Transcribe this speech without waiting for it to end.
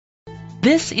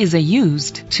This is a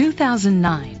used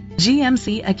 2009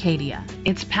 GMC Acadia.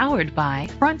 It's powered by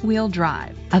front-wheel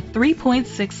drive, a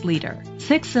 3.6-liter,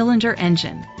 6-cylinder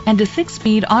engine, and a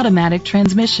 6-speed automatic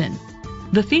transmission.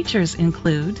 The features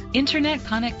include internet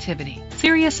connectivity,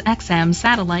 Sirius XM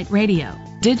satellite radio,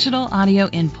 digital audio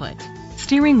input,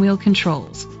 steering wheel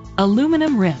controls,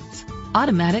 aluminum rims,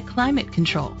 automatic climate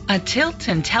control, a tilt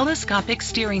and telescopic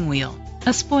steering wheel,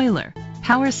 a spoiler,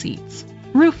 power seats,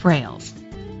 roof rails.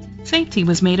 Safety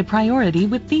was made a priority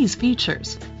with these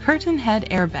features: curtain head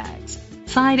airbags,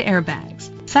 side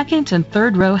airbags, second and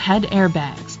third row head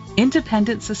airbags,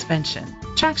 independent suspension,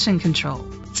 traction control,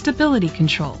 stability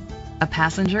control, a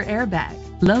passenger airbag,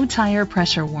 low tire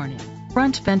pressure warning,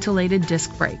 front ventilated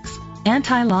disc brakes,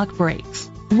 anti-lock brakes.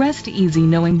 Rest easy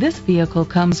knowing this vehicle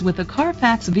comes with a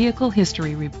Carfax Vehicle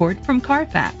History Report from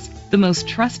Carfax, the most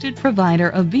trusted provider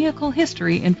of vehicle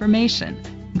history information.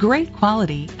 Great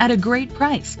quality at a great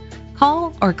price.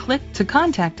 Call or click to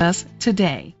contact us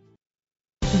today.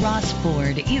 Ross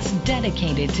Ford is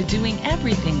dedicated to doing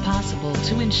everything possible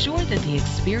to ensure that the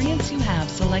experience you have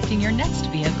selecting your next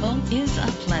vehicle is a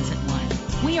pleasant one.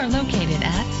 We are located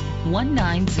at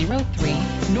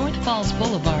 1903 North Falls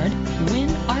Boulevard,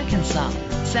 Wynne, Arkansas,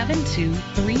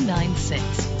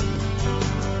 72396.